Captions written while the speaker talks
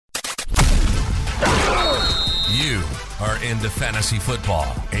are into fantasy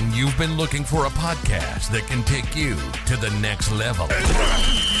football, and you've been looking for a podcast that can take you to the next level.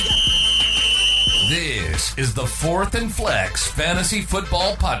 This is the Fourth and Flex Fantasy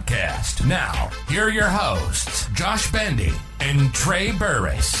Football Podcast. Now, here are your hosts, Josh Bandy and Trey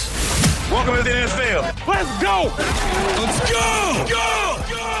Burris. Welcome to the NFL. Let's go! Let's go! Go!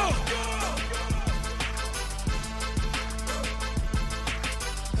 Go!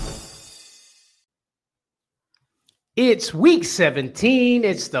 It's week 17.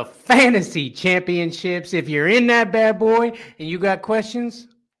 It's the fantasy championships. If you're in that bad boy and you got questions,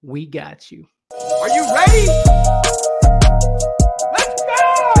 we got you. Are you ready? Let's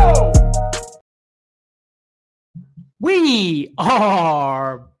go! We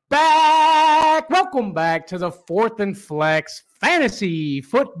are back. Welcome back to the Fourth and Flex Fantasy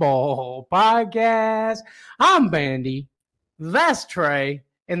Football Podcast. I'm Bandy. That's Trey.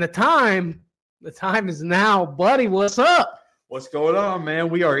 And the time is now. Buddy, what's up? What's going on, man?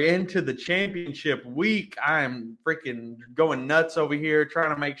 We are into the championship week. I am freaking going nuts over here,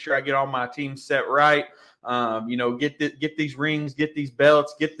 trying to make sure I get all my teams set right. Get these rings, get these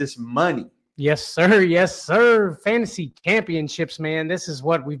belts, get this money. Yes, sir. Yes, sir. Fantasy championships, man. This is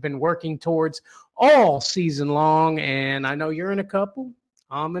what we've been working towards all season long. And I know you're in a couple.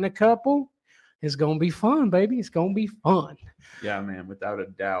 I'm in a couple. It's going to be fun, baby. It's going to be fun. Yeah, man, without a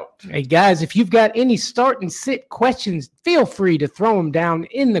doubt. Hey, guys, if you've got any start and sit questions, feel free to throw them down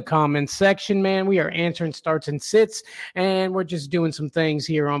in the comments section, man. We are answering starts and sits, and we're just doing some things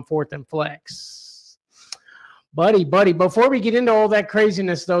here on Fourth and Flex. Buddy, before we get into all that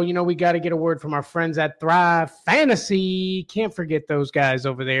craziness, though, we got to get a word from our friends at Thrive Fantasy. Can't forget those guys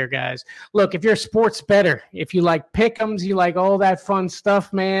over there, guys. Look, if you're a sports bettor, if you like pick'ems, you like all that fun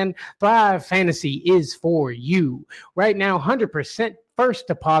stuff, man, Thrive Fantasy is for you. Right now, 100% first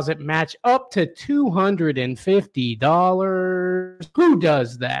deposit match up to $250. Who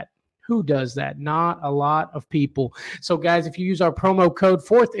does that? Who does that? Not a lot of people. So, guys, if you use our promo code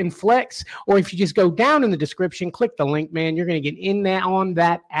Fourth and Flex, or if you just go down in the description, click the link, man, you're going to get in there on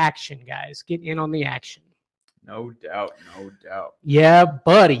that action, guys. Get in on the action. No doubt. Yeah,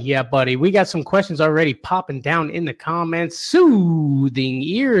 buddy. We got some questions already popping down in the comments. Soothing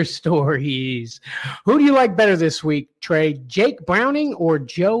ear stories. Who do you like better this week, Trey? Jake Browning or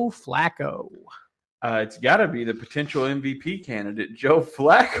Joe Flacco? It's got to be the potential MVP candidate, Joe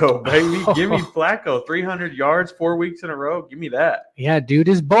Flacco, baby. Give me Flacco. 300 yards, 4 weeks in a row. Give me that. Yeah, dude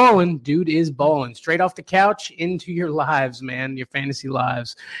is balling. Straight off the couch into your lives, man, your fantasy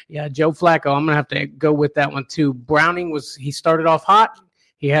lives. Yeah, Joe Flacco, I'm going to have to go with that one too. Browning, he started off hot.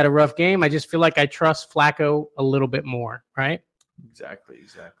 He had a rough game. I just feel like I trust Flacco a little bit more, right? Exactly.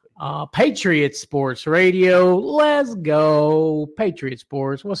 Patriot Sports Radio. Let's go. Patriot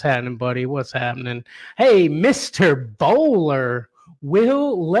Sports. What's happening, buddy? What's happening? Hey, Mr. Bowler,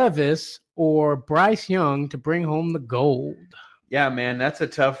 Will Levis or Bryce Young to bring home the gold? Yeah, man, that's a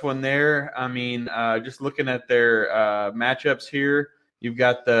tough one there. I mean, just looking at their matchups here, you've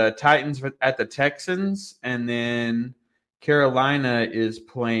got the Titans at the Texans, and then Carolina is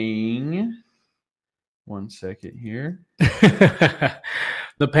playing – 1 second here.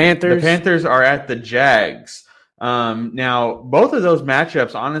 The Panthers are at the Jags. Now, both of those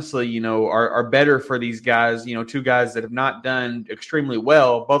matchups, honestly, are better for these guys. Two guys that have not done extremely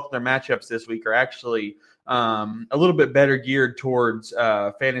well. Both of their matchups this week are actually a little bit better geared towards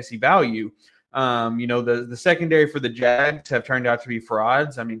fantasy value. The secondary for the Jags have turned out to be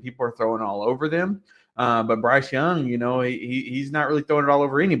frauds. I mean, people are throwing all over them. But Bryce Young, he's not really throwing it all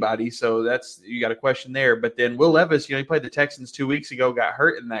over anybody. So you got a question there. But then Will Levis, he played the Texans 2 weeks ago, got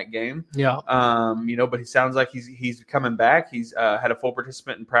hurt in that game. Yeah. But he sounds like he's coming back. He's had a full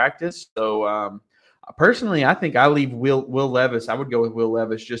participant in practice. So personally, I think I leave Will Levis. I would go with Will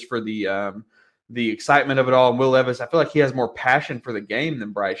Levis just for the excitement of it all. And Will Levis, I feel like he has more passion for the game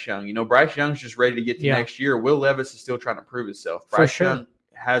than Bryce Young. Bryce Young's just ready to get to next year. Will Levis is still trying to prove himself. Bryce Young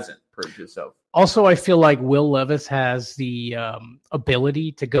hasn't proved himself. Also, I feel like Will Levis has the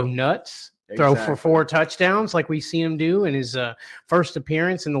ability to go nuts, throw for 4 touchdowns like we've seen him do in his first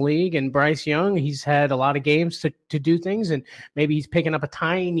appearance in the league. And Bryce Young, he's had a lot of games to do things, and maybe he's picking up a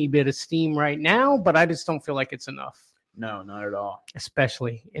tiny bit of steam right now, but I just don't feel like it's enough. No, not at all.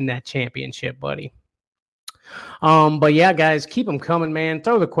 Especially in that championship, buddy. But yeah, guys, keep them coming, man.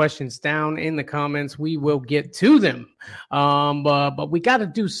 Throw the questions down in the comments. We will get to them. But we got to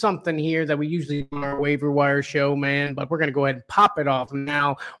do something here that we usually do on our waiver wire show, man. But we're going to go ahead and pop it off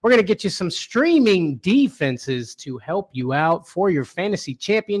now. We're going to get you some streaming defenses to help you out for your fantasy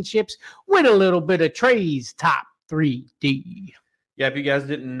championships with a little bit of Trey's top 3D. Yeah, if you guys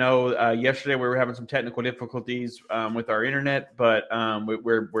didn't know, yesterday we were having some technical difficulties with our internet, but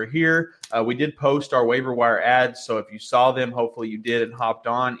we're here. We did post our waiver wire ads, so if you saw them, hopefully you did and hopped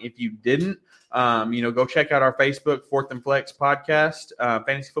on. If you didn't, go check out our Facebook Fourth and Flex podcast,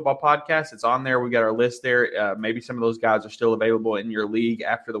 fantasy football podcast. It's on there. We got our list there. Maybe some of those guys are still available in your league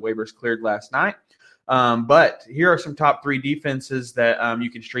after the waivers cleared last night. But here are some top 3 defenses that you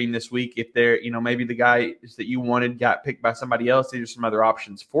can stream this week. If they're, maybe the guys that you wanted got picked by somebody else, these are some other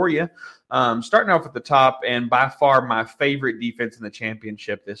options for you. Starting off at the top, and by far my favorite defense in the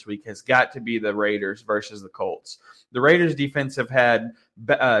championship this week has got to be the Raiders versus the Colts. The Raiders defense have had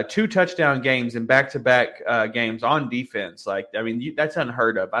 2 touchdown games in back-to-back games on defense. That's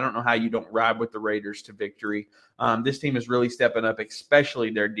unheard of. I don't know how you don't ride with the Raiders to victory. This team is really stepping up, especially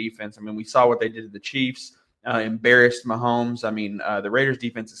their defense. We saw what they did to the Chiefs, embarrassed Mahomes. The Raiders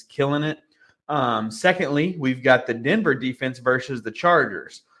defense is killing it. Secondly, we've got the Denver defense versus the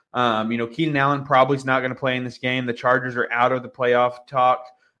Chargers. Keenan Allen probably is not going to play in this game. The Chargers are out of the playoff talk.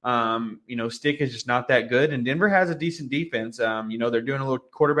 Stick is just not that good, and Denver has a decent defense. They're doing a little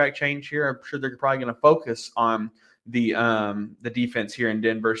quarterback change here. I'm sure they're probably going to focus on the defense here in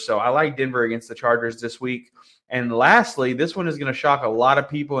Denver. So I like Denver against the Chargers this week. And lastly, this one is going to shock a lot of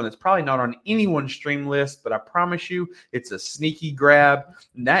people, and it's probably not on anyone's stream list, but I promise you it's a sneaky grab.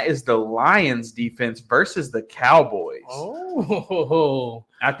 And that is the Lions defense versus the Cowboys. Oh,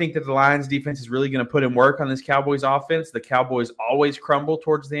 I think that the Lions defense is really going to put in work on this Cowboys offense. The Cowboys always crumble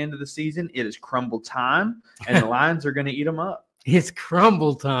towards the end of the season. It is crumble time, and the Lions are going to eat them up. It's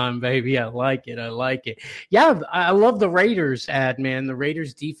crumble time, baby. I like it. Yeah, I love the Raiders ad, man. The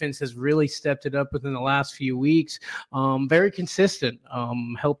Raiders defense has really stepped it up within the last few weeks. Very consistent.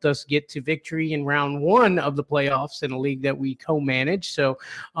 Helped us get to victory in round 1 of the playoffs in a league that we co-manage. So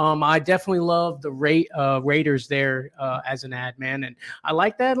I definitely love the Raiders there as an ad, man. And I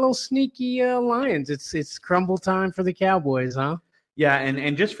like that little sneaky Lions. It's crumble time for the Cowboys, huh? Yeah,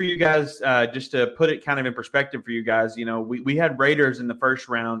 and just for you guys, just to put it kind of in perspective for you guys, we had Raiders in the first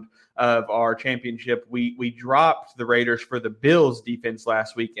round of our championship. We dropped the Raiders for the Bills defense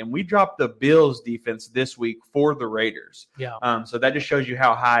last week, and we dropped the Bills defense this week for the Raiders. Yeah. So that just shows you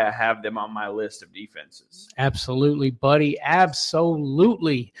how high I have them on my list of defenses. Absolutely, buddy.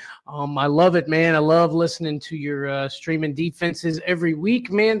 Absolutely. I love it, man. I love listening to your streaming defenses every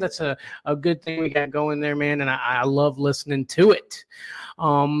week, man. That's a good thing we got going there, man, and I love listening to it.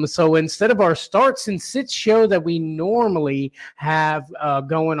 So instead of our starts and sits show that we normally have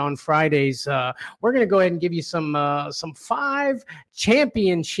going on Fridays, we're going to go ahead and give you some 5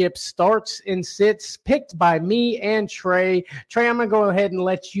 championship starts and sits picked by me and Trey. Trey, I'm going to go ahead and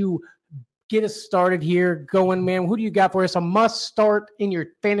let you get us started here going, man. Who do you got for us? A must start in your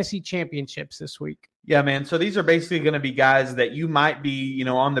fantasy championships this week. Yeah, man. So these are basically going to be guys that you might be,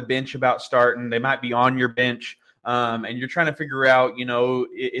 on the bench about starting. They might be on your bench. And you're trying to figure out,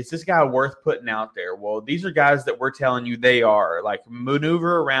 is this guy worth putting out there? Well, these are guys that we're telling you they are. Like,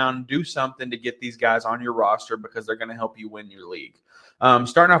 maneuver around, do something to get these guys on your roster because they're going to help you win your league.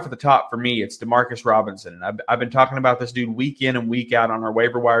 Starting off at the top for me, it's Demarcus Robinson. I've been talking about this dude week in and week out on our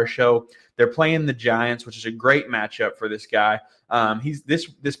waiver wire show. They're playing the Giants, which is a great matchup for this guy. He's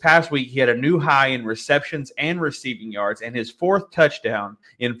this past week, he had a new high in receptions and receiving yards and his 4th touchdown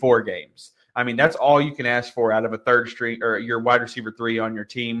in 4 games. That's all you can ask for out of a third string or your wide receiver 3 on your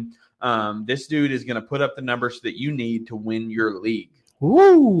team. This dude is going to put up the numbers that you need to win your league.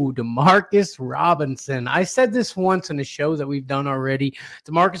 Ooh, Demarcus Robinson. I said this once in a show that we've done already.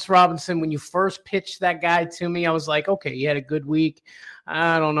 Demarcus Robinson, when you first pitched that guy to me, I was like, okay, he had a good week.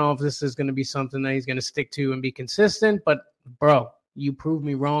 I don't know if this is going to be something that he's going to stick to and be consistent, but bro, you proved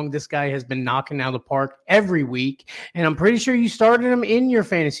me wrong. This guy has been knocking out of the park every week, and I'm pretty sure you started him in your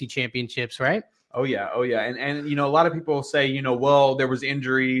fantasy championships, right? Oh, yeah. And a lot of people say, well, there was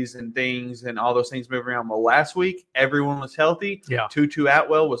injuries and things and all those things moving around. Well, last week, everyone was healthy. Yeah. Tutu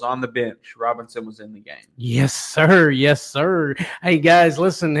Atwell was on the bench. Robinson was in the game. Yes, sir. Hey, guys,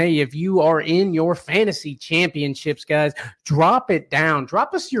 listen. Hey, if you are in your fantasy championships, guys, drop it down.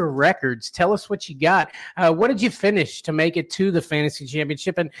 Drop us your records. Tell us what you got. What did you finish to make it to the fantasy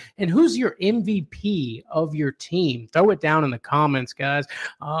championship? And who's your MVP of your team? Throw it down in the comments, guys.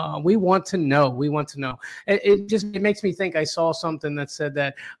 We want to know. It makes me think. I saw something that said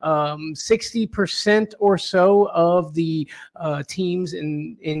that 60% or so of the teams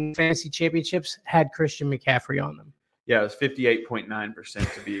in fantasy championships had Christian McCaffrey on them. Yeah, it was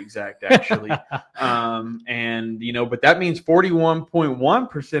 58.9% to be exact, actually. But that means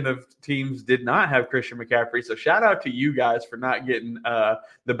 41.1% of teams did not have Christian McCaffrey. So shout out to you guys for not getting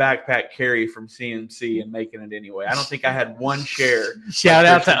the backpack carry from CMC and making it anyway. I don't think I had one share. Shout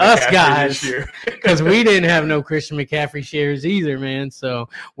out to us guys, because we didn't have no Christian McCaffrey shares either, man. So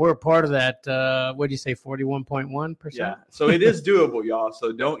we're a part of that. What do you say, 41.1%? Yeah, so it is doable, y'all.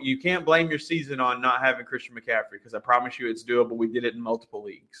 So you can't blame your season on not having Christian McCaffrey, because I promise you it's doable. We did it in multiple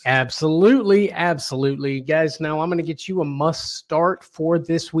leagues. Absolutely. Guys, now I'm going to get you a must start for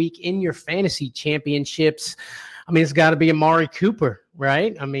this week in your fantasy championships. I mean, it's got to be Amari Cooper,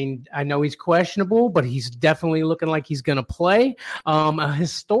 right? I mean, I know he's questionable, but he's definitely looking like he's going to play. A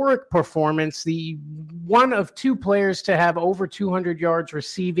historic performance, the one of two players to have over 200 yards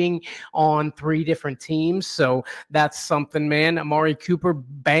receiving on 3 different teams. So that's something, man. Amari Cooper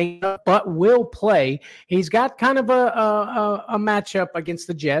banged up, but will play. He's got kind of a matchup against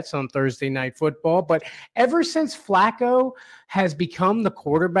the Jets on Thursday Night Football. But ever since Flacco has become the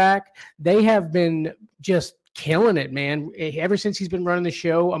quarterback, they have been just killing it, man. Ever since he's been running the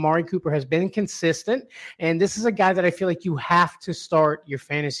show, Amari Cooper has been consistent. And this is a guy that I feel like you have to start your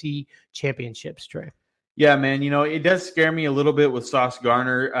fantasy championships, Trey. Yeah, man. It does scare me a little bit with Sauce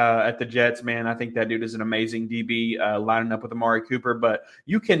Gardner at the Jets, man. I think that dude is an amazing DB lining up with Amari Cooper, but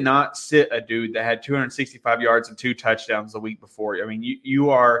you cannot sit a dude that had 265 yards and 2 touchdowns the week before. I mean, you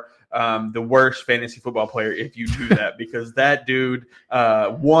are the worst fantasy football player if you do that, because that dude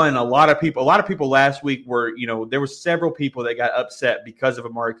won. A lot of people last week were, there were several people that got upset because of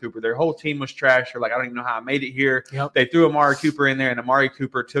Amari Cooper. Their whole team was trash. They're like, I don't even know how I made it here. Yep. They threw Amari Cooper in there, and Amari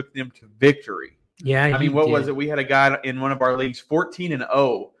Cooper took them to victory. Yeah, I mean, what was it? We had a guy in one of our leagues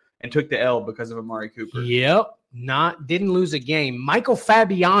 14-0 and took the L because of Amari Cooper. Yep. Didn't lose a game. Michael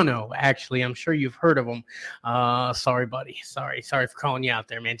Fabiano, actually, I'm sure you've heard of him. Sorry, buddy. Sorry for calling you out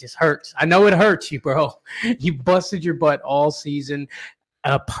there, man. It just hurts. I know it hurts you, bro. You busted your butt all season,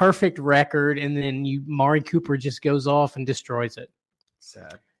 a perfect record, and then Amari Cooper just goes off and destroys it.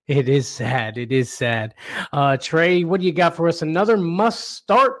 Sad. It is sad. Trey, what do you got for us? Another must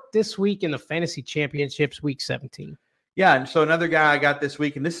start this week in the fantasy championships, week 17. Yeah, and so another guy I got this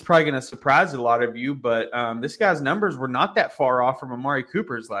week, and this is probably going to surprise a lot of you, but this guy's numbers were not that far off from Amari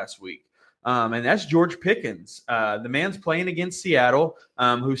Cooper's last week. And that's George Pickens. The man's playing against Seattle,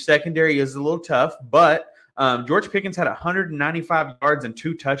 whose secondary is a little tough, but George Pickens had 195 yards and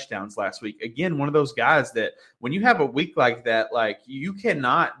 2 touchdowns last week. Again, one of those guys that when you have a week like that, like you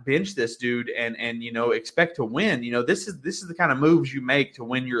cannot bench this dude and expect to win. This is the kind of moves you make to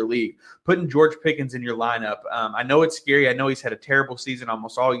win your league. Putting George Pickens in your lineup. I know it's scary. I know he's had a terrible season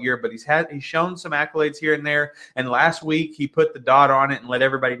almost all year, but he's shown some accolades here and there. And last week he put the dot on it and let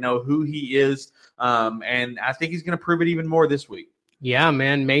everybody know who he is. And I think he's going to prove it even more this week. Yeah,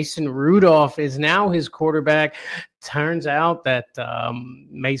 man. Mason Rudolph is now his quarterback. Turns out that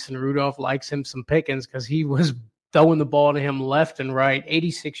Mason Rudolph likes him some Pickens because he was throwing the ball to him left and right.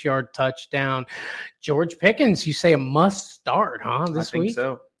 86-yard touchdown. George Pickens, you say a must start, huh? This week? I think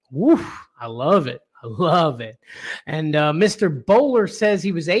so. Woof, I love it. And Mr. Bowler says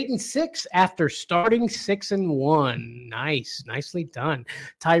he was 8-6 after starting 6-1. Nicely done.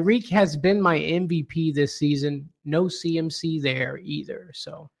 Tyreek has been my MVP this season. No CMC there either.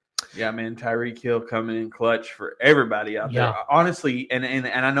 So yeah, man, Tyreek Hill coming in clutch for everybody out there. Honestly, and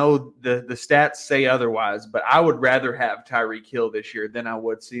I know the stats say otherwise, but I would rather have Tyreek Hill this year than I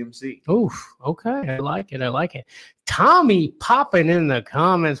would CMC. Oof, okay. I like it. Tommy popping in the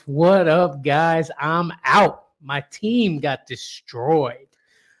comments. What up, guys? I'm out. My team got destroyed.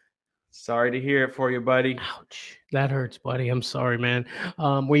 Sorry to hear it for you, buddy. Ouch. That hurts, buddy. I'm sorry, man.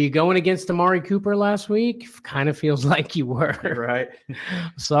 Were you going against Amari Cooper last week? Kind of feels like you were. Right.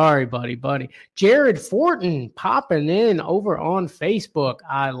 Sorry, buddy. Jared Fortin popping in over on Facebook.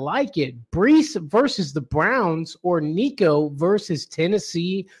 I like it. Brees versus the Browns or Nico versus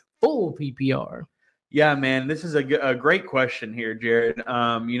Tennessee, full PPR. Yeah, man, this is a great question here, Jared.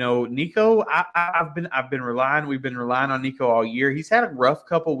 Nico, we've been relying on Nico all year. He's had a rough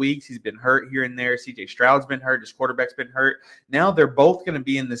couple weeks. He's been hurt here and there. CJ Stroud's been hurt. His quarterback's been hurt. Now they're both going to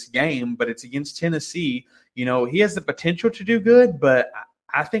be in this game, but it's against Tennessee. He has the potential to do good, but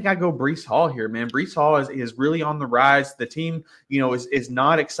I think I go Breece Hall here, man. Breece Hall is really on the rise. The team, is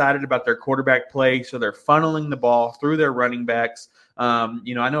not excited about their quarterback play, so they're funneling the ball through their running backs. I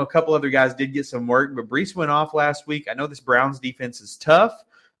know a couple other guys did get some work, but Breece went off last week. I know this Browns defense is tough,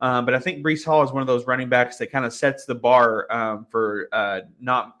 but I think Breece Hall is one of those running backs that kind of sets the bar for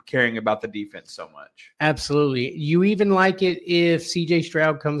not caring about the defense so much. Absolutely. You even like it if CJ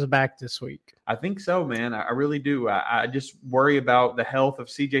Stroud comes back this week? I think so, man. I really do. I just worry about the health of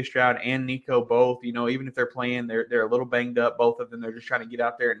CJ Stroud and Nico both. Even if they're playing, they're a little banged up. Both of them, they're just trying to get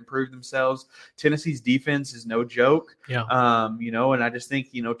out there and improve themselves. Tennessee's defense is no joke. Yeah. And I just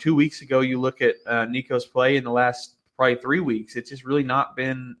think, 2 weeks ago, you look at Nico's play in the last probably 3 weeks, it's just really not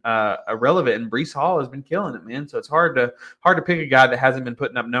been irrelevant. And Breece Hall has been killing it, man. So it's hard to pick a guy that hasn't been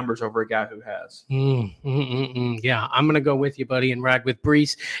putting up numbers over a guy who has. Yeah, I'm gonna go with you, buddy, and ride with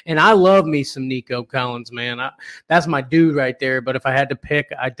Breece. And I love me some Nico Collins, man. That's my dude right there. But if I had to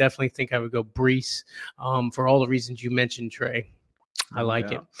pick, I definitely think I would go Breece for all the reasons you mentioned, Trey. I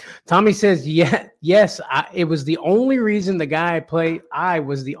like it. Tommy says, yes. It was the only reason the guy I played.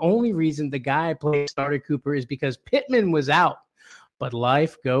 Started Cooper is because Pittman was out. But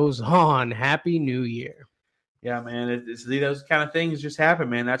life goes on. Happy New Year. Yeah, man. Those kind of things just happen,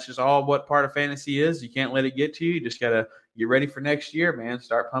 man. That's just all what part of fantasy is. You can't let it get to you. You just gotta get ready for next year, man.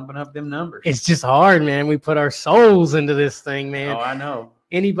 Start pumping up them numbers. It's just hard, man. We put our souls into this thing, man. Oh, I know.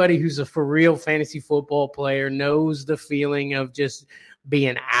 Anybody who's a for real fantasy football player knows the feeling of just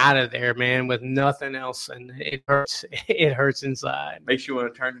being out of there, man, with nothing else, and it hurts. It hurts inside. Makes you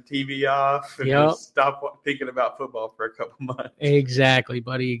want to turn the TV off and just stop thinking about football for a couple months. Exactly,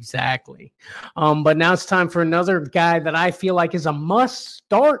 buddy. Exactly. But now it's time for another guy that I feel like is a must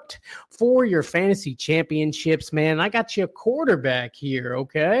start for your fantasy championships, man. I got you a quarterback here,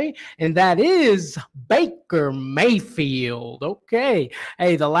 okay? And that is Baker Mayfield. Okay.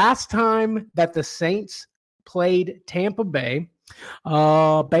 Hey, the last time that the Saints played Tampa Bay,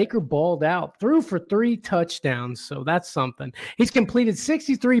 Baker balled out, threw for 3 touchdowns, so that's something. He's completed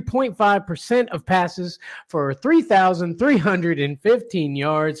 63.5% of passes for 3,315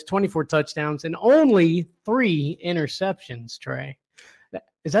 yards, 24 touchdowns, and only 3 interceptions, Trey.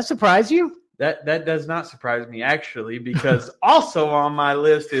 Does that surprise you? That does not surprise me, actually, because also on my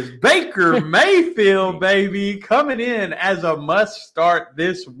list is Baker Mayfield, baby, coming in as a must start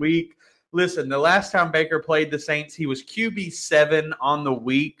this week. Listen, the last time Baker played the Saints, he was QB7 on the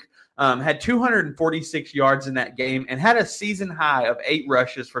week, had 246 yards in that game, and had a season high of 8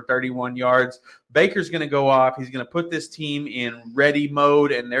 rushes for 31 yards. Baker's going to go off. He's going to put this team in ready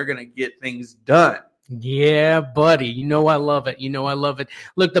mode, and they're going to get things done. Yeah, buddy. I love it.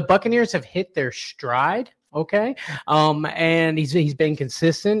 Look, the Buccaneers have hit their stride. Okay. And he's been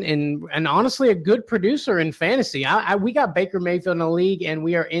consistent and honestly a good producer in fantasy. We got Baker Mayfield in the league and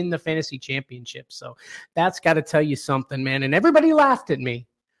we are in the fantasy championship. So that's got to tell you something, man. And everybody laughed at me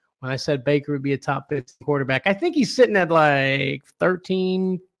when I said Baker would be a top 50 quarterback. I think he's sitting at like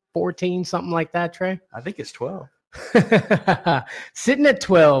 13, 14, something like that, Trey. I think it's 12. Sitting at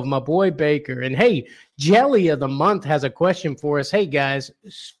 12, my boy Baker. And hey, Jelly of the Month has a question for us. Hey guys,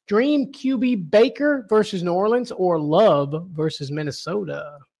 stream QB Baker versus New Orleans or Love versus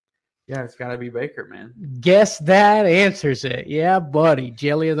Minnesota? Yeah, it's got to be Baker, man. Guess that answers it. Yeah, buddy.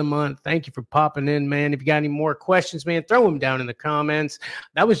 Jelly of the Month. Thank you for popping in, man. If you got any more questions, man, throw them down in the comments.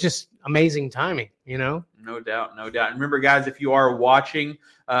 That was just amazing timing, No doubt. And remember, guys, if you are watching,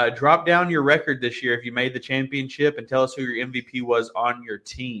 drop down your record this year if you made the championship and tell us who your MVP was on your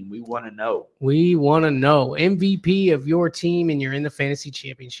team. We want to know. MVP of your team and you're in the fantasy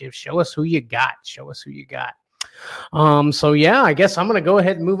championship. Show us who you got. So yeah, I guess I'm going to go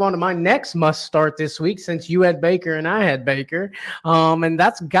ahead and move on to my next must start this week since you had Baker and I had Baker. And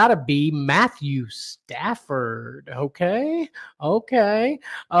that's got to be Matthew Stafford. Okay.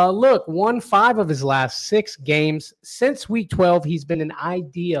 Look, won 5 of his last 6 games. Since week 12, he's been an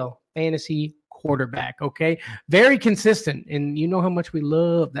ideal fantasy quarterback. Okay. Very consistent. And you know how much we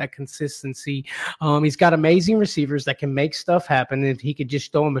love that consistency. He's got amazing receivers that can make stuff happen. If he could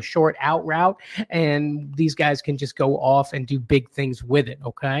just throw him a short out route and these guys can just go off and do big things with it.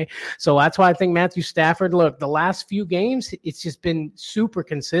 Okay. So that's why I think Matthew Stafford, look, the last few games, it's just been super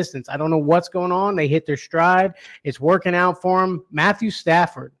consistent. I don't know what's going on. They hit their stride. It's working out for him. Matthew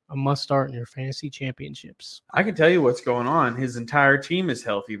Stafford, a must start in your fantasy championships. I can tell you what's going on. His entire team is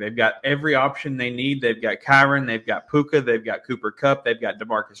healthy. They've got every option they need. They've got Kyron. They've got Puka. They've got Cooper Kupp. They've got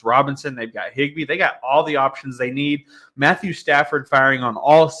Demarcus Robinson. They've got Higbee. They got all the options they need. Matthew Stafford firing on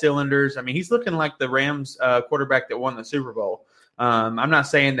all cylinders. I mean, he's looking like the Rams quarterback that won the Super Bowl. I'm not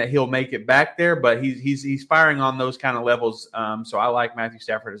saying that he'll make it back there, but he's firing on those kind of levels. So I like Matthew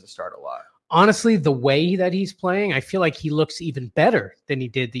Stafford as a start a lot. Honestly, the way that he's playing, I feel like he looks even better than he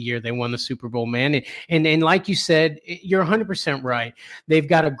did the year they won the Super Bowl, man. And like you said, you're 100% right. They've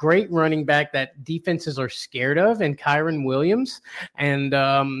got a great running back that defenses are scared of, and Kyron Williams. And,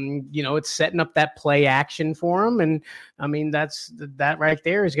 it's setting up that play action for him. And, I mean, that right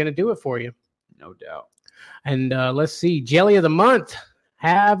there is going to do it for you. No doubt. And let's see, Jelly of the Month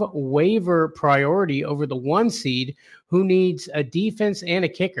have waiver priority over the 1 seed who needs a defense and a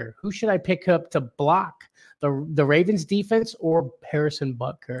kicker. Who should I pick up to block the Ravens defense or Harrison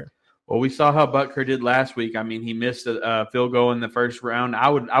Butker? Well, we saw how Butker did last week. I mean, he missed a field goal in the first round. I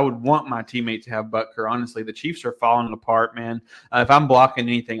would want my teammate to have Butker. Honestly, the Chiefs are falling apart, man. If I'm blocking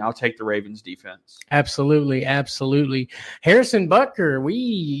anything, I'll take the Ravens defense. Absolutely, absolutely. Harrison Butker,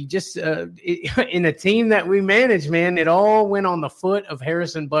 we just in a team that we manage, man, it all went on the foot of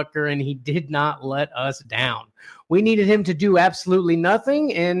Harrison Butker, and he did not let us down. We needed him to do absolutely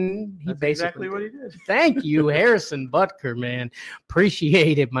nothing, and he That's basically exactly what he did. Thank you, Harrison Butker, man.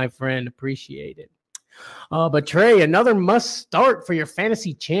 Appreciate it, my friend. Appreciate it. But Trey, another must start for your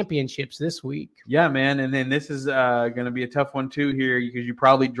fantasy championships this week. Yeah, man. And then this is going to be a tough one too here because you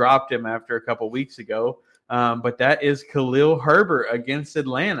probably dropped him after a couple weeks ago. But that is Khalil Herbert against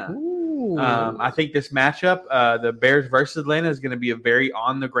Atlanta. I think this matchup, the Bears versus Atlanta, is going to be a very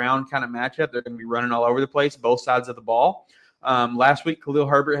on-the-ground kind of matchup. They're going to be running all over the place, both sides of the ball. Last week, Khalil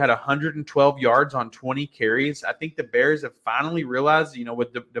Herbert had 112 yards on 20 carries. I think the Bears have finally realized,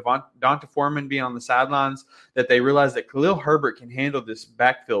 with Donta Foreman being on the sidelines, that they realize that Khalil Herbert can handle this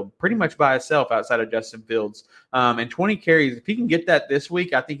backfield pretty much by himself outside of Justin Fields. And 20 carries, if he can get that this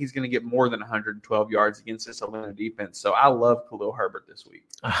week, I think he's going to get more than 112 yards against this Atlanta defense. So I love Khalil Herbert this week.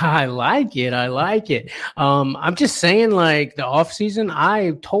 I like it. I'm just saying, like, the offseason,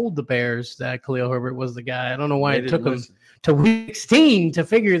 I told the Bears that Khalil Herbert was the guy. I don't know why it took him to week 16 to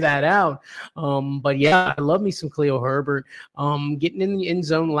figure that out. But yeah, I love me some Khalil Herbert. Getting in the end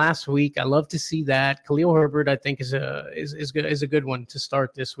zone last week, I love to see that. Khalil Herbert, I think, is a good one to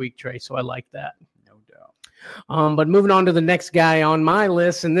start this week, Trey. So I like that. No doubt. But moving on to the next guy on my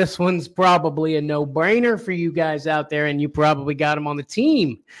list, and this one's probably a no-brainer for you guys out there, and you probably got him on the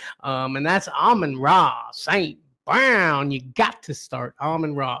team. And that's Amon-Ra St. Brown. You got to start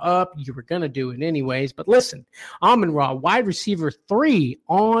Amon-Ra up. You were going to do it anyways. But listen, Amon-Ra, wide receiver 3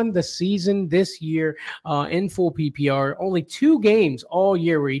 on the season this year in full PPR. Only 2 games all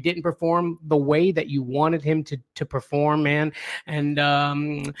year where he didn't perform the way that you wanted him to perform, man. And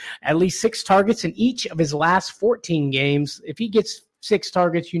at least 6 targets in each of his last 14 games. If he gets 6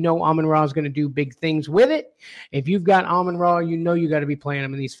 targets, Amon-Ra is going to do big things with it. If you've got Amon-Ra, you got to be playing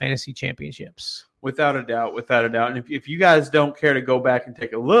him in these fantasy championships. Without a doubt. And if you guys don't care to go back and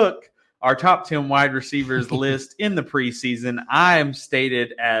take a look, our top 10 wide receivers list in the preseason, I am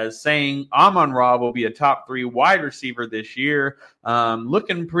stated as saying Amon-Ra will be a top 3 wide receiver this year.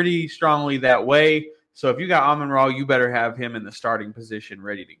 Looking pretty strongly that way. So if you got Amon-Ra, you better have him in the starting position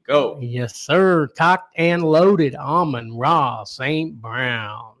ready to go. Yes, sir. Cocked and loaded Amon-Ra St.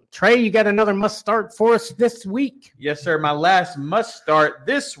 Brown. Trey, you got another must-start for us this week? Yes, sir. My last must-start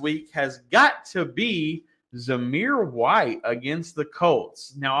this week has got to be Zamir White against the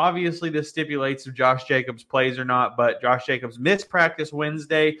Colts. Now, obviously, this stipulates if Josh Jacobs plays or not, but Josh Jacobs missed practice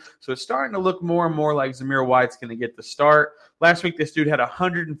Wednesday, so it's starting to look more and more like Zamir White's going to get the start. Last week, this dude had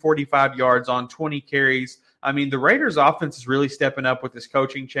 145 yards on 20 carries. I mean, the Raiders' offense is really stepping up with this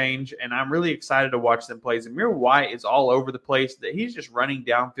coaching change, and I'm really excited to watch them play. Zamir White is all over the place. He's just running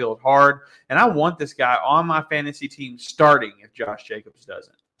downfield hard, and I want this guy on my fantasy team starting if Josh Jacobs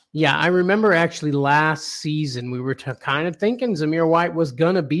doesn't. Yeah, I remember actually last season we were kind of thinking Zamir White was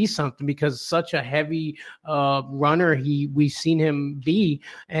going to be something because such a heavy runner we've seen him be,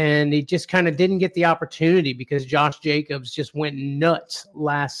 and he just kind of didn't get the opportunity because Josh Jacobs just went nuts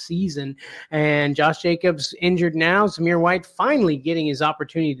last season, and Josh Jacobs injured now. Zamir White finally getting his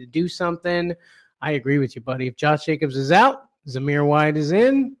opportunity to do something. I agree with you, buddy. If Josh Jacobs is out, Zamir White is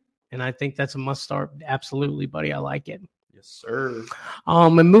in, and I think that's a must start. Absolutely, buddy. I like it. Yes, sir.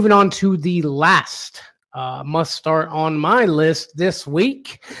 And moving on to the last must start on my list this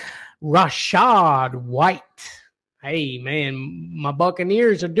week, Rachaad White. Hey, man, my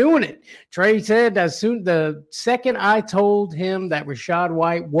Buccaneers are doing it. Trey said the second I told him that Rachaad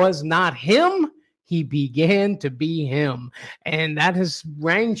White was not him, he began to be him. And that has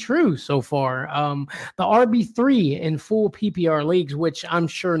rang true so far. The RB3 in full PPR leagues, which I'm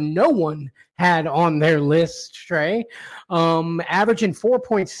sure no one had on their list, Trey, averaging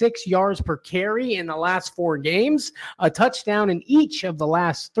 4.6 yards per carry in the last 4 games, a touchdown in each of the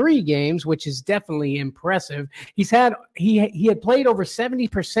last 3 games, which is definitely impressive. He had played over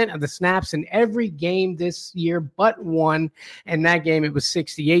 70% of the snaps in every game this year but one, and that game it was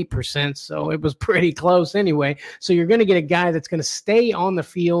 68%, so it was pretty close anyway. So you're going to get a guy that's going to stay on the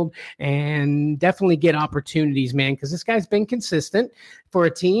field and definitely get opportunities, man, because this guy's been consistent for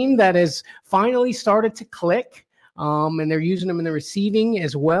a team that has finally started to click, and they're using him in the receiving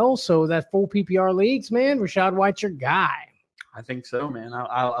as well. So that full PPR leagues, man, Rachaad White's your guy. I think so, man.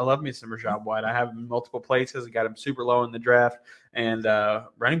 I love me some Rachaad White. I have him in multiple places. I got him super low in the draft, and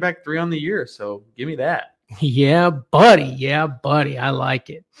running back 3 on the year. So give me that. Yeah, buddy. Yeah, buddy. I like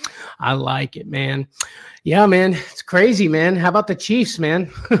it. I like it, man. Yeah, man. It's crazy, man. How about the Chiefs,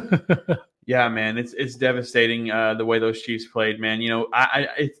 man? Yeah, man, it's devastating the way those Chiefs played, man. You know,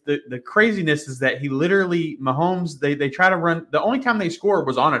 it's the craziness is that he literally Mahomes they try to run. The only time they scored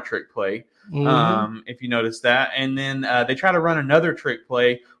was on a trick play, if you notice that, and then they try to run another trick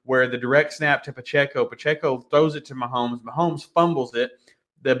play where the direct snap to Pacheco. Pacheco throws it to Mahomes. Mahomes fumbles it.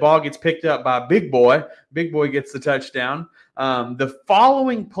 The ball gets picked up by Big Boy. Big Boy gets the touchdown. The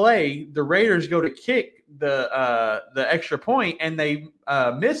following play, the Raiders go to kick the extra point and they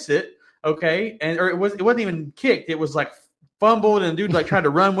miss it. Okay, or it wasn't even kicked. It was like fumbled, and the dude like tried to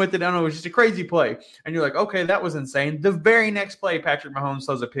run with it. I don't know. It was just a crazy play, and you're like, okay, that was insane. The very next play, Patrick Mahomes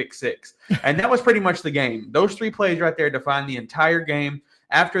throws a pick six, and that was pretty much the game. Those 3 plays right there define the entire game.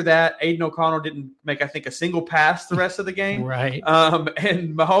 After that, Aiden O'Connell didn't make, I think, a single pass the rest of the game. Right.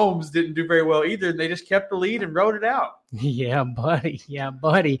 And Mahomes didn't do very well either. They just kept the lead and rode it out. Yeah, buddy. Yeah,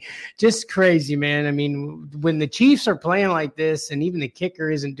 buddy. Just crazy, man. I mean, when the Chiefs are playing like this and even the kicker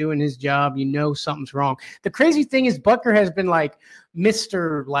isn't doing his job, you know something's wrong. The crazy thing is Butker has been like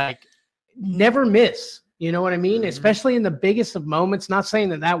Mr. like never miss. You know what I mean? Especially in the biggest of moments. Not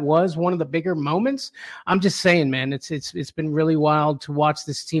saying that was one of the bigger moments. I'm just saying, man, it's been really wild to watch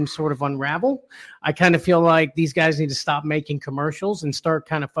this team sort of unravel. I kind of feel like these guys need to stop making commercials and start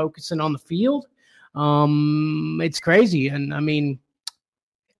kind of focusing on the field. It's crazy. And I mean,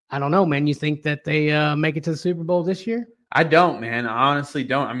 I don't know, man. You think that they make it to the Super Bowl this year? I don't, man. I honestly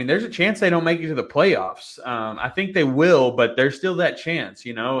don't. I mean, there's a chance they don't make it to the playoffs. I think they will, but there's still that chance,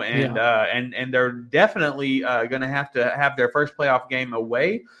 you know. And and they're definitely going to have their first playoff game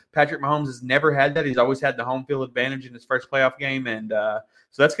away. Patrick Mahomes has never had that. He's always had the home field advantage in his first playoff game, and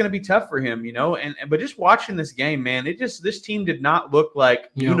so that's going to be tough for him, you know. But just watching this game, man, this team did not look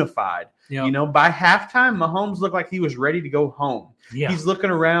like unified. You know, by halftime, Mahomes looked like he was ready to go home. Yeah. He's looking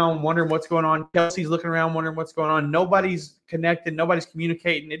around, wondering what's going on. Kelsey's looking around, wondering what's going on. Nobody's connected. Nobody's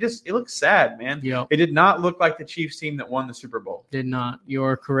communicating. It looks sad, man. Yep. It did not look like the Chiefs team that won the Super Bowl. Did not. You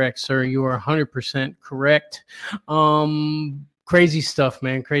are correct, sir. You are 100% correct. Crazy stuff,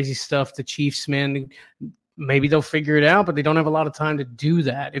 man. Crazy stuff. The Chiefs, man, maybe they'll figure it out, but they don't have a lot of time to do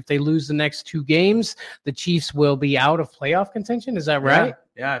that. If they lose the next 2 games, the Chiefs will be out of playoff contention. Is that right?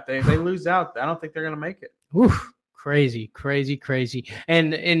 Yeah. If they lose out, I don't think they're going to make it. Oof. Crazy.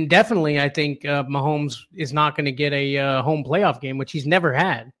 And definitely I think Mahomes is not going to get a home playoff game, which he's never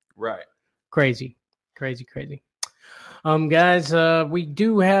had. Right. Crazy. Guys, we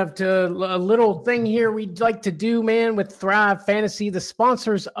do have a little thing here we'd like to do, man, with Thrive Fantasy, the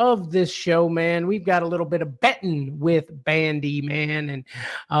sponsors of this show, man. We've got a little bit of betting with Bandy, man, and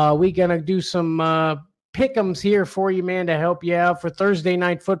we're going to do some pick'ems here for you, man, to help you out for Thursday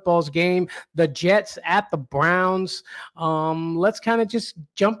night football's game, the Jets at the Browns. Let's kind of just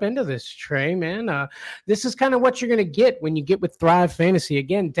jump into this, Trey, man. This is kind of what you're going to get when you get with Thrive Fantasy.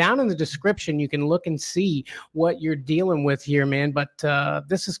 Again, down in the description, you can look and see what you're dealing with here, man. But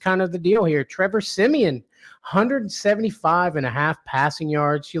this is kind of the deal here. Trevor Siemian, 175.5 passing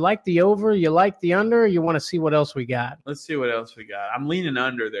yards. You like the over? You like the under? Or you want to see what else we got? Let's see what else we got. I'm leaning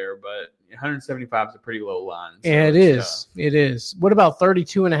under there, but 175 is a pretty low line. So it is. It is. What about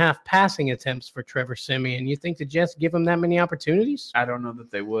 32.5 passing attempts for Trevor Siemian? You think the Jets give him that many opportunities? I don't know that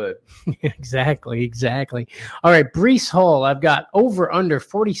they would. Exactly. All right, Breece Hall. I've got over under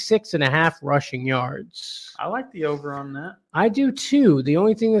 46.5 rushing yards. I like the over on that. I do too. The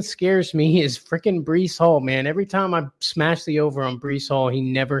only thing that scares me is freaking Breece Hall, man. Every time I smash the over on Breece Hall, he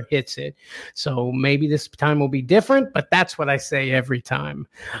never hits it. So maybe this time will be different, but that's what I say every time.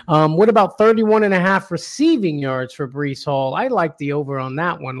 What about 31.5 receiving yards for Breece Hall? I like the over on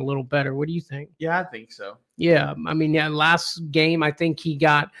that one a little better. What do you think? Yeah, I think so. Yeah, I mean, last game I think he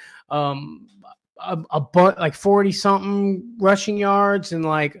got like 40 something rushing yards and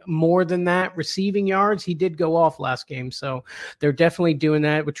like more than that receiving yards. He did go off last game. So they're definitely doing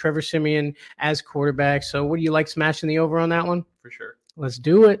that with Trevor Siemian as quarterback. So what do you like smashing the over on that one? For sure. Let's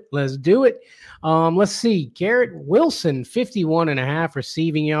do it. Let's see. Garrett Wilson, 51.5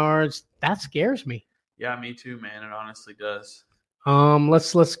 receiving yards. That scares me. Yeah, me too, man. It honestly does.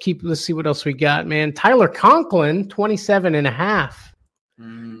 Let's see what else we got, man. Tyler Conklin, 27.5.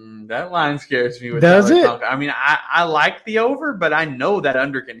 That line scares me. With Does Tyler it? Conklin. I mean, I like the over, but I know that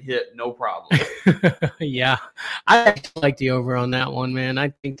under can hit no problem. Yeah, I actually like the over on that one, man.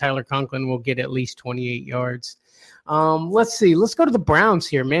 I think Tyler Conklin will get at least 28 yards. Let's see. Let's go to the Browns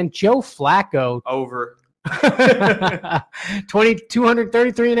here, man. Joe Flacco. Over.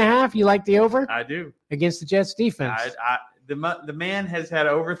 233 and a half. You like the over? I do. Against the Jets defense. The man has had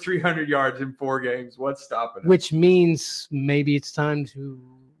over 300 yards in 4 games. What's stopping him? Which means maybe it's time to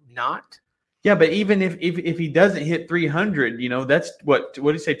not. Yeah, but even if he doesn't hit 300, that's what did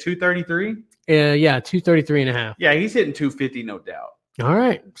he say, 233? Yeah, 233 and a half. Yeah, he's hitting 250, no doubt. All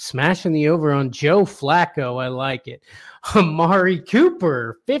right, smashing the over on Joe Flacco. I like it. Amari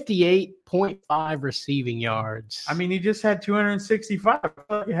Cooper, 58.5 receiving yards. I mean, he just had 265. I feel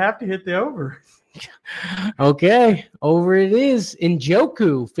like you have to hit the over. Okay, over it is.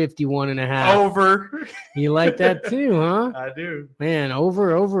 Njoku, 51 and a half. Over. You like that too, huh? I do. Man,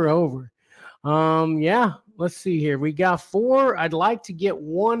 over. Yeah, let's see here. We got 4. I'd like to get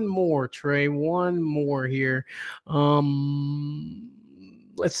one more, Trey. One more here.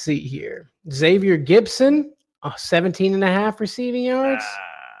 Let's see here. Xavier Gibson, 17 and a half receiving yards.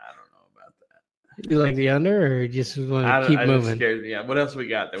 I don't know about that. You like the under, or just want to keep moving? Yeah. What else we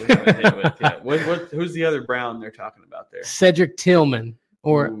got that we haven't hit with yet? Who's the other Brown they're talking about there? Cedric Tillman,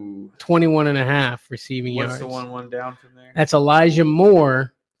 or 21 and a half receiving yards. What's the one down from there? That's Elijah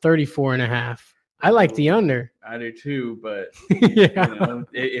Moore, 34 and a half. I like the under. I do too, but Yeah.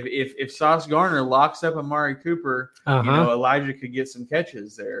 If Sauce Gardner locks up Amari Cooper, Elijah could get some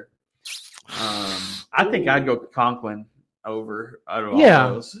catches there. I think I'd go Conklin over out of all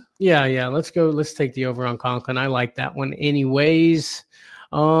those. Yeah. Let's go. Let's take the over on Conklin. I like that one anyways.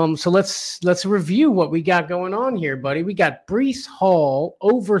 So let's review what we got going on here, buddy. We got Breece Hall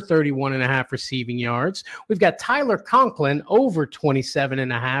over 31 and a half receiving yards. We've got Tyler Conklin over 27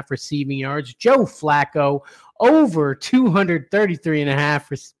 and a half receiving yards. Joe Flacco over 233 and a half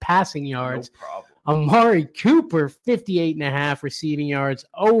passing yards. No problem. Amari Cooper, 58 and a half receiving yards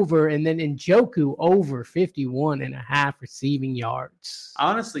over, and then Njoku over 51 and a half receiving yards.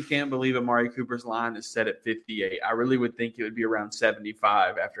 I honestly can't believe Amari Cooper's line is set at 58. I really would think it would be around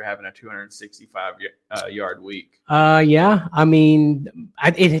 75 after having a 265 yard week. Yeah. I mean,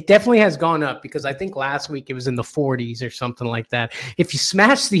 it definitely has gone up, because I think last week it was in the 40s or something like that. If you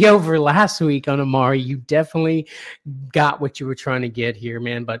smashed the over last week on Amari, you definitely got what you were trying to get here,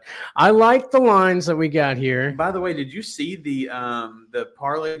 man. But I like the line that we got here. By the way, did you see the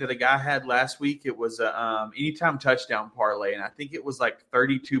parlay that the guy had last week? It was a anytime touchdown parlay, and I think it was like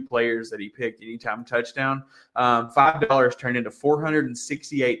 32 players that he picked anytime touchdown. $5 turned into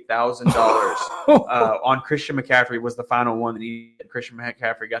 $468,000 on Christian McCaffrey was the final one that he hit. Christian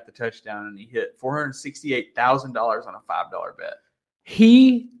McCaffrey got the touchdown, and he hit $468,000 on a $5 bet.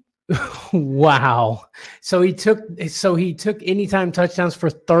 Wow. So he took anytime touchdowns for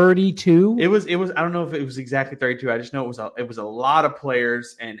 32. It was I don't know if it was exactly 32. I just know it was a lot of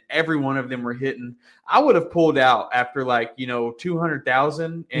players, and every one of them were hitting. I would have pulled out after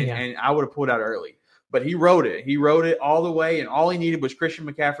 200,000 and I would have pulled out early. But he rode it all the way, and all he needed was Christian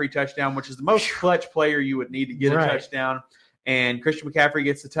McCaffrey touchdown, which is the most clutch player you would need to get a touchdown. And Christian McCaffrey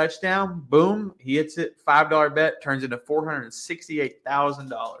gets the touchdown. Boom. He hits it. $5 bet turns into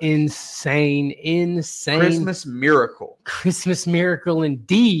 $468,000. Insane. Christmas miracle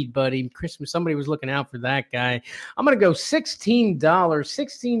Indeed, buddy. Somebody was looking out for that guy. I'm going to go $16.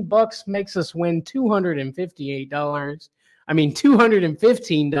 $16 makes us win $258. I mean,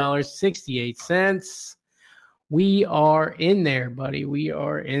 $215.68. We are in there, buddy. We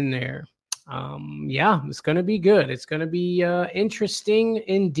are in there. It's going to be good. It's going to be interesting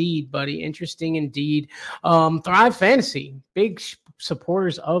indeed, buddy. Interesting indeed. Thrive Fantasy, big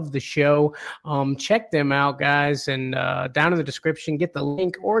supporters of the show. Check them out, guys. And down in the description, get the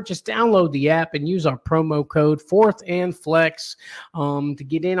link, or just download the app and use our promo code 4th and Flex to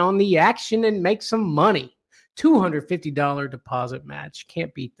get in on the action and make some money. $250 deposit match.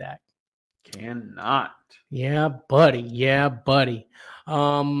 Can't beat that. Cannot. Yeah, buddy.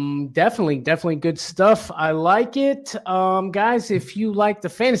 Definitely good stuff. I like it. Guys, if you like the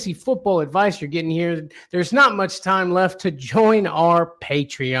fantasy football advice you're getting here, there's not much time left to join our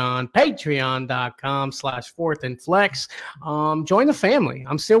Patreon, patreon.com/4thandflex. Join the family.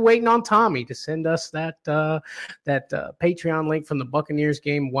 I'm still waiting on Tommy to send us that Patreon link from the Buccaneers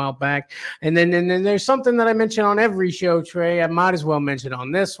game a while back. And then there's something that I mention on every show, Trey. I might as well mention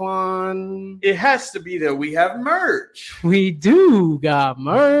on this one. It has to be that we have merch. We do got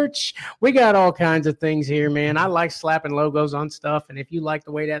merch. We got all kinds of things here, man. I like slapping logos on stuff, and if you like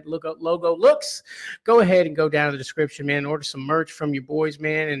the way that logo looks, go ahead and go down to the description, man. Order some merch from your boys,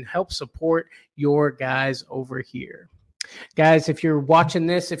 man, and help support your guys over here. Guys, if you're watching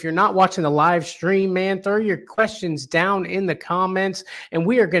this, if you're not watching the live stream, man, throw your questions down in the comments and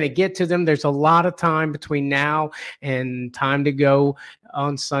we are going to get to them. There's a lot of time between now and time to go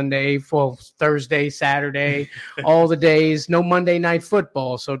on Sunday, for Thursday, Saturday, all the days. No Monday Night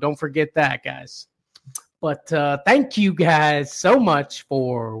Football, so don't forget that, guys. But thank you guys so much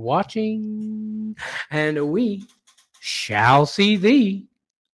for watching, and we shall see thee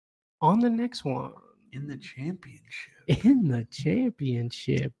on the next one. In the championship. In the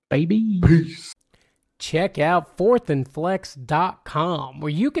championship, baby. Peace. Check out fourthandflex.com, where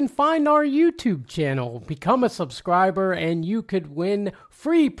you can find our YouTube channel, become a subscriber, and you could win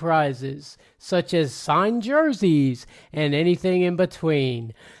free prizes such as signed jerseys and anything in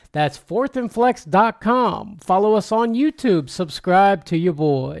between. That's fourthandflex.com. Follow us on YouTube. Subscribe to your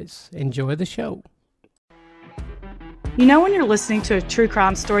boys. Enjoy the show. You know when you're listening to a true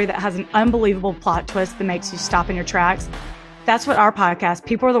crime story that has an unbelievable plot twist that makes you stop in your tracks? That's what our podcast,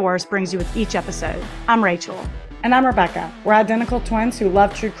 People Are the Worst, brings you with each episode. I'm Rachel. And I'm Rebecca. We're identical twins who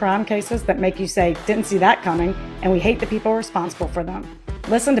love true crime cases that make you say, didn't see that coming, and we hate the people responsible for them.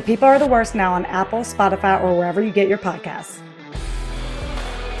 Listen to People Are the Worst now on Apple, Spotify, or wherever you get your podcasts.